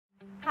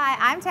Hi,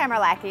 I'm Tamara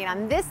Lackey, and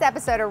on this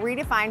episode of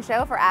reDefine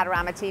show for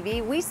Adorama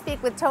TV, we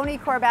speak with Tony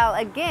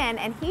Corbell again,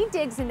 and he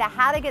digs into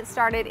how to get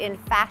started in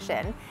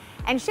fashion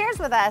and shares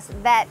with us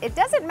that it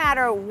doesn't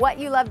matter what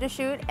you love to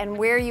shoot and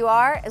where you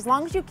are, as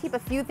long as you keep a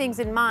few things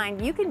in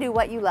mind, you can do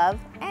what you love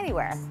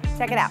anywhere.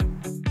 Check it out.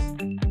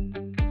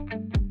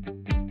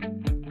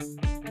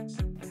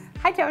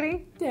 Hi,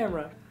 Tony.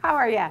 Tamara. How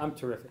are you? I'm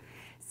terrific.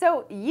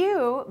 So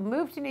you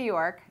moved to New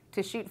York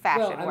to shoot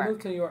fashion work. Well, I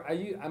moved to New York.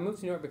 I moved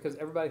to New York because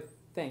everybody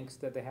thinks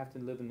that they have to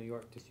live in New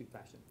York to shoot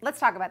fashion. Let's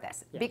talk about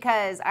this,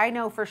 because I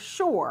know for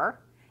sure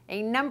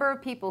a number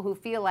of people who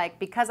feel like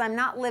because I'm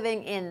not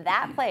living in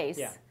that place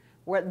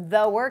where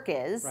the work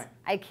is,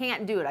 I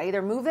can't do it. I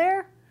either move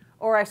there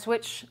or I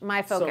switch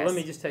my focus. So let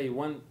me just tell you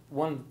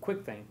one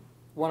quick thing.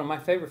 One of my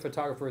favorite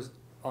photographers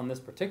on this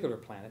particular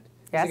planet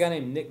is a guy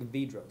named Nick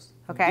Vidros.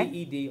 Okay.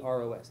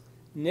 V-E-D-R-O-S.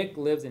 Nick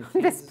lives in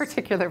Kansas. This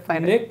particular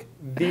planet. Nick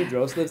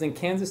Vidros lives in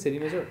Kansas City,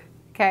 Missouri.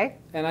 Okay.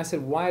 And I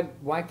said, why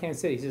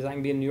Kansas City? He says, I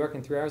can be in New York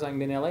in 3 hours, I can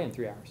be in LA in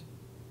 3 hours.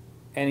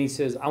 And he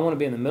says, I want to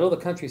be in the middle of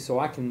the country so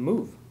I can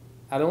move.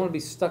 I don't want to be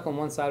stuck on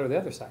one side or the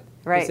other side.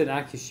 Right. He said,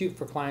 I can shoot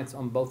for clients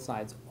on both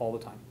sides all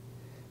the time.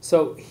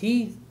 So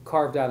he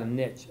carved out a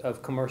niche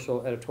of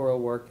commercial editorial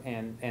work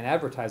and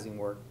advertising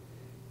work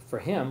for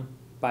him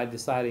by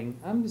deciding,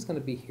 I'm just going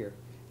to be here.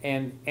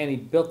 And he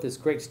built this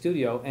great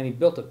studio, and he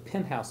built a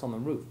penthouse on the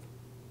roof.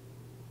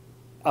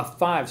 A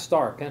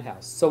 5-star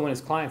penthouse. So when his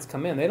clients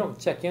come in, they don't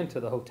check into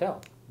the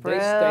hotel. They stay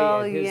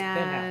at his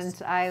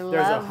penthouse. I love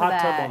There's a hot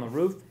that. tub on the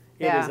roof.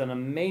 It is an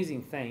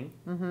amazing thing.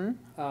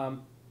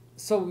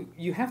 So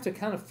you have to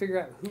kind of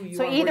figure out who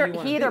you are. So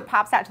he either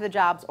pops out to the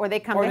jobs or they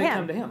come to him. Or they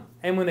come to him.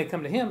 And when they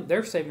come to him,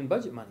 they're saving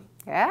budget money.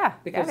 Yeah,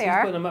 because they he's are.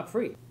 putting them up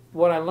free.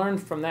 What I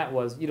learned from that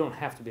was you don't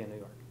have to be in New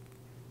York.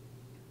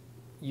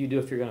 You do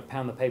if you're going to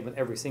pound the pavement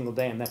every single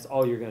day and that's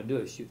all you're going to do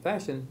is shoot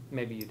fashion,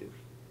 maybe you do.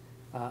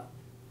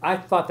 I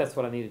thought that's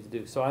what I needed to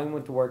do. So I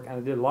went to work, and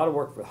I did a lot of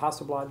work for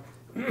Hasselblad.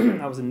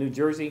 I was in New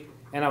Jersey,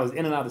 and I was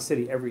in and out of the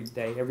city every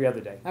day, every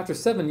other day. After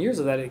 7 years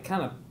of that, it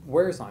kind of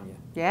wears on you.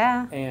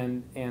 Yeah.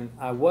 And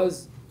I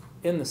was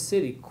in the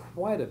city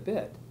quite a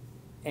bit.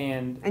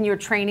 And you were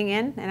training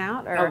in and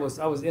out? Or? I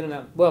was in and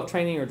out, well,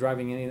 training or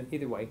driving in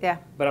either way. Yeah.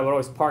 But I would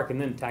always park and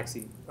then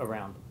taxi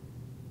around.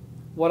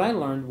 What I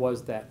learned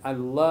was that I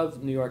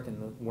loved New York in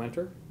the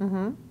winter.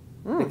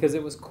 Because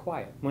it was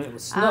quiet. When it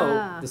was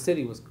snow, the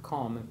city was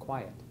calm and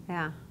quiet.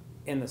 Yeah.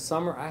 In the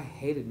summer, I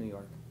hated New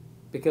York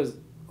because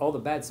all the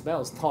bad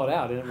smells thawed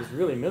out and it was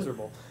really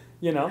miserable.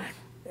 You know,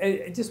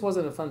 it just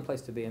wasn't a fun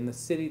place to be. In the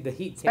city, the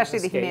heat especially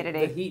can't escape. The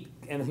humidity. The heat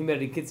and the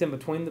humidity gets in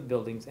between the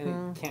buildings and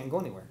it can't go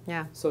anywhere.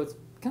 Yeah. So it's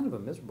kind of a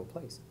miserable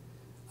place.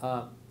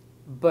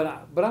 But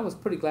I was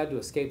pretty glad to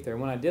escape there.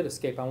 When I did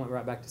escape, I went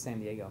right back to San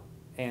Diego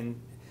and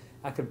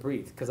I could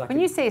breathe because I. When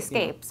you say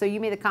escape, so you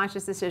made the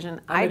conscious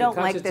decision. I don't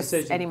like this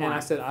anymore. And I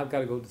said I've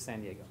got to go to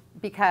San Diego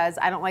because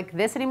I don't like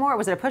this anymore. Or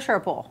was it a push or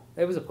a pull?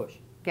 It was a push.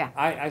 Yeah.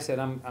 I said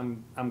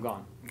I'm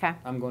gone. Okay.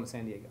 I'm going to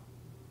San Diego,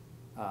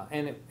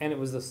 and it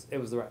was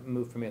the right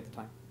move for me at the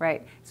time.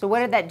 Right. So what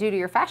did that do to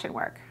your fashion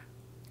work?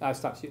 I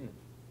stopped shooting it.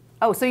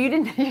 Oh, so you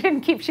didn't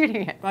keep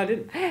shooting it? I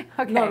didn't.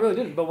 Okay. No, I really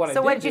didn't. But what I did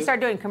So what did you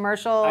start doing?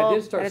 Commercial, I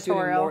did start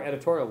editorial? shooting more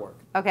editorial work.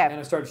 Okay. And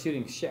I started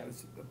shooting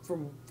chefs. For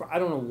I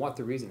don't know what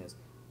the reason is.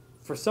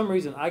 For some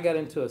reason, I got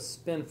into a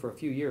spin for a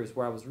few years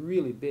where I was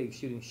really big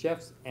shooting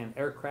chefs and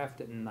aircraft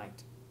at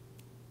night.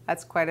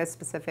 That's quite a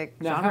specific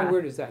genre. Now, how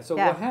weird is that? So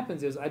what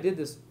happens is I did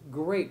this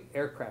great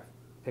aircraft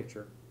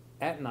picture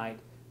at night,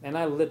 and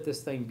I lit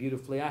this thing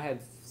beautifully. I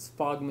had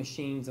fog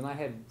machines, and I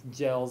had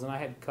gels, and I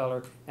had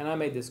color, and I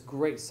made this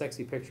great,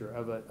 sexy picture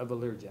of a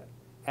Learjet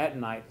at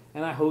night,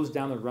 and I hosed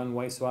down the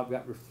runway so I've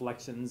got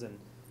reflections, and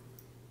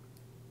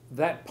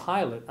that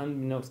pilot,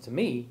 unbeknownst to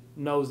me,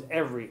 knows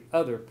every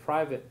other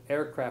private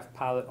aircraft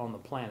pilot on the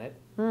planet,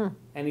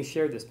 and he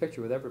shared this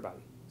picture with everybody.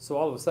 So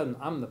all of a sudden,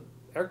 I'm the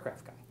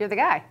aircraft guy. You're the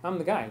guy. I'm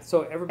the guy.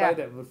 So everybody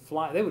that would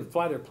fly, they would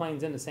fly their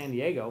planes into San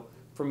Diego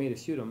for me to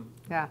shoot them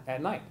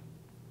at night.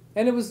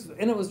 And it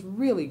was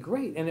really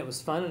great, and it was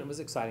fun, and it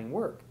was exciting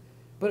work.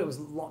 But it was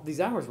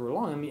these hours were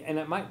long. I mean, and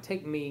it might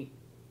take me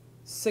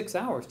 6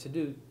 hours to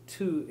do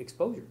 2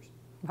 exposures.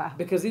 Wow.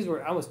 Because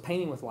I was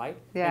painting with light,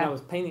 and I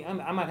was painting.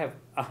 I might have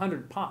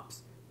 100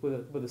 pops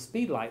with a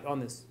speed light on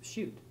this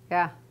shoot.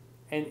 Yeah.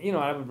 And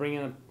I would bring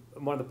in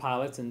one of the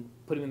pilots and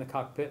put him in the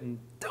cockpit and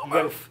don't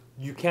move.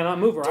 You cannot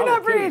move or do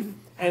not breathe.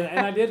 And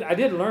I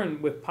did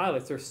learn with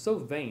pilots. They're so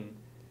vain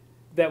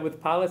that with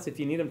pilots, if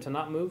you need them to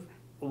not move,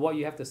 what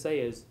you have to say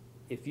is,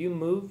 if you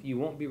move, you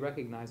won't be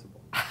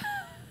recognizable.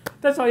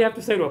 That's all you have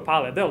to say to a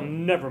pilot. They'll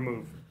never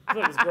move. So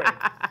it was great.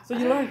 So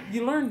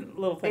you learn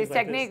little things these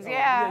like techniques, this.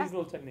 yeah. These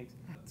little techniques.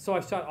 So I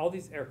shot all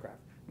these aircraft.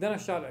 Then I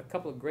shot a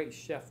couple of great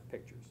chef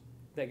pictures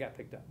that got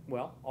picked up.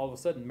 Well, all of a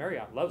sudden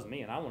Marriott loves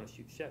me, and I want to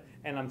shoot chef.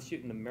 And I'm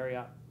shooting the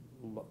Marriott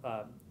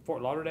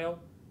Fort Lauderdale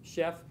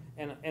chef,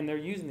 and they're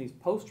using these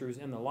posters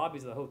in the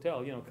lobbies of the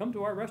hotel. Come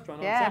to our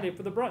restaurant on Sunday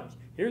for the brunch.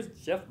 Here's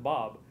Chef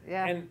Bob.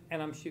 Yeah.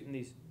 And I'm shooting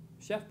these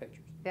chef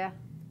pictures. Yeah.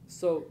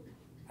 So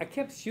I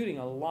kept shooting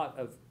a lot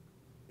of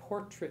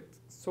portrait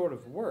sort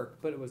of work,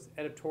 but it was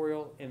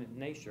editorial in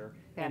nature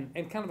and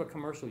kind of a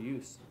commercial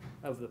use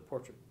of the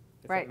portrait.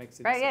 If that makes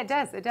sense. Right, yeah, it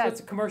does. So it's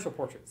a commercial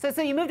portrait.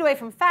 So you moved away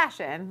from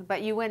fashion,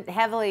 but you went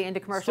heavily into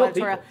commercial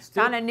editorial.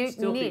 Found a new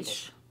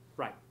niche. People.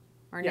 Right.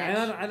 Or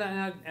yeah,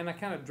 niche. and I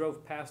kind of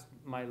drove past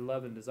my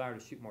love and desire to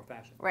shoot more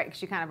fashion. Right,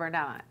 because you kind of burned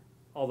out on it.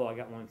 Although I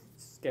got one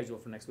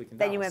scheduled for next week in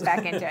Then Dallas. you went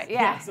back into it.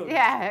 Yeah, so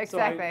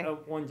exactly. So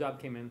one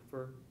job came in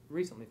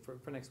recently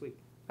for next week.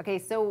 Okay,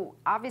 so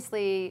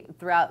obviously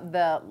throughout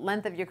the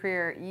length of your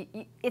career,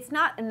 it's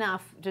not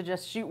enough to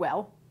just shoot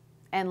well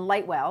and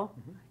light well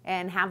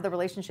and have the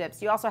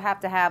relationships. You also have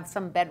to have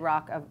some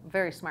bedrock of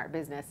very smart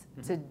business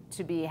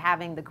to be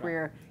having the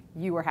career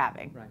you were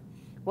having. Right.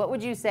 What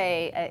would you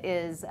say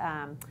is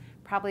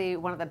probably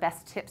one of the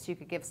best tips you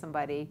could give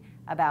somebody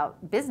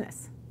about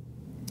business?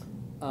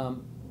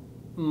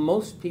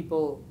 Most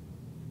people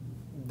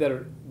that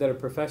are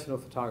professional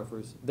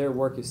photographers, their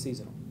work is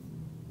seasonal.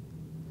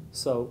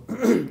 So,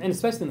 and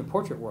especially in the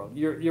portrait world,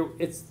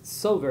 it's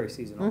so very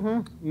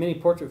seasonal. Many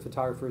portrait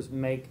photographers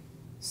make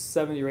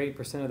 70 or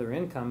 80% of their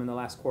income in the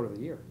last quarter of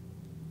the year.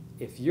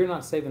 If you're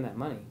not saving that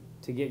money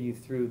to get you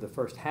through the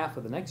first half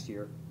of the next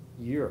year,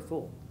 you're a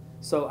fool.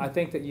 So I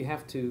think that you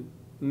have to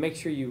make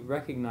sure you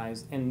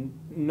recognize and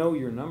know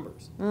your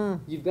numbers.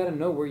 You've got to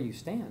know where you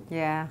stand.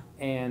 Yeah.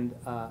 And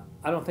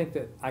I don't think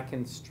that I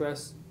can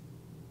stress,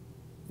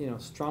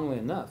 strongly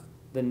enough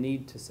the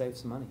need to save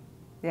some money.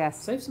 Yes.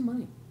 Save some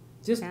money.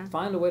 Just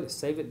find a way to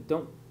save it.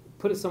 Don't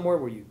put it somewhere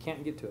where you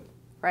can't get to it.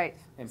 Right.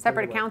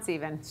 Separate accounts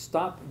even.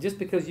 Stop. Just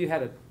because you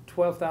had a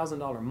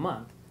 $12,000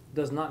 month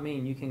does not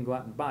mean you can go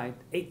out and buy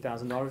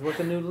 $8,000 worth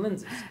of new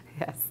lenses.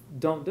 Yes.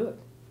 Don't do it.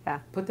 Yeah.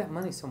 Put that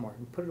money somewhere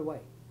and put it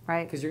away.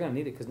 Right. Because you're going to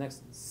need it, because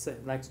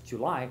next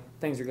July,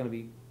 things are going to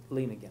be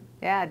lean again.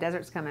 Yeah,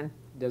 desert's coming.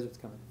 Desert's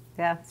coming.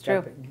 Yeah, it's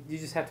true. You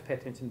just have to pay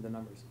attention to the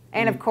numbers.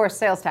 And of course,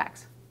 sales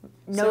tax.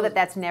 Know that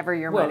that's never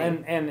your money.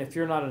 Well, and if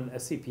you're not a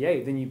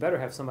CPA, then you better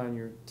have somebody on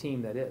your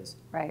team that is.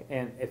 Right.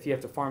 And if you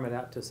have to farm it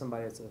out to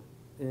somebody that's an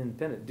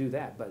independent, do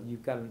that. But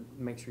you've got to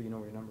make sure you know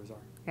where your numbers are.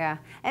 Yeah,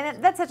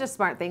 and that's such a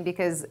smart thing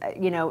because,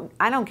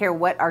 I don't care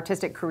what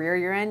artistic career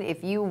you're in.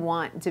 If you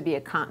want to be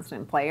a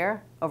constant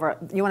player,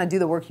 you want to do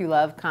the work you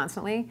love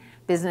constantly,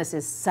 business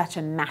is such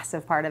a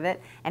massive part of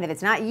it. And if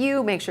it's not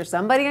you, make sure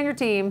somebody on your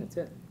team That's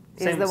it.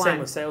 is the one. Same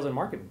with sales and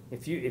marketing.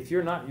 If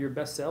you're not your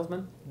best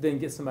salesman, then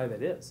get somebody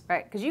that is.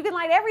 Right, because you can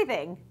light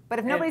everything, but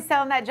if nobody's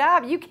selling that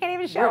job, you can't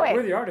even show it.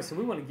 We're the artists, and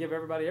we want to give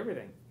everybody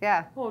everything.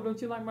 Yeah. Oh,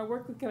 don't you like my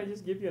work? Can I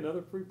just give you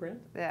another free print?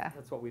 Yeah.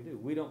 That's what we do.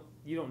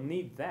 You don't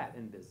need that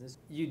in business.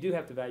 You do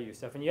have to value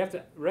yourself, and you have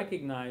to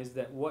recognize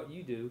that what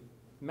you do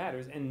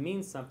matters and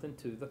means something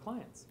to the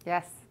clients.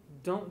 Yes.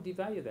 Don't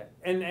devalue that.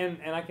 And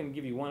I can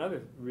give you one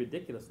other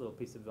ridiculous little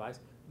piece of advice.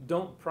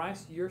 Don't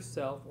price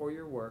yourself or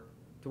your work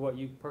to what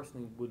you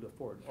personally would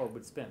afford or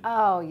would spend.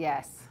 Oh,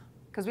 yes.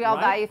 Because we all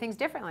value things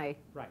differently.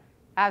 Right.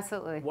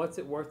 Absolutely. What's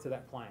it worth to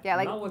that client? Yeah,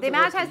 like the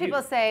amount of times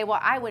people say, well,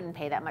 I wouldn't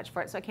pay that much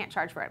for it, so I can't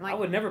charge for it. I'm like, I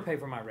would never pay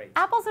for my rates.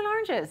 Apples and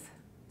oranges.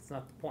 It's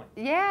not the point.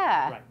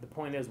 Yeah. Right. The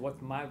point is,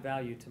 what's my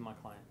value to my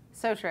client?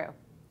 So true.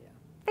 Yeah.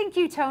 Thank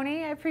you,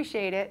 Tony. I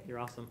appreciate it. You're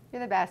awesome.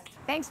 You're the best.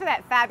 Thanks for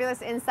that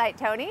fabulous insight,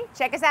 Tony.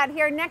 Check us out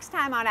here next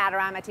time on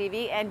Adorama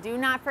TV. And do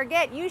not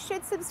forget, you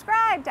should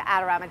subscribe to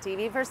Adorama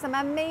TV for some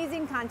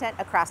amazing content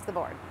across the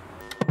board.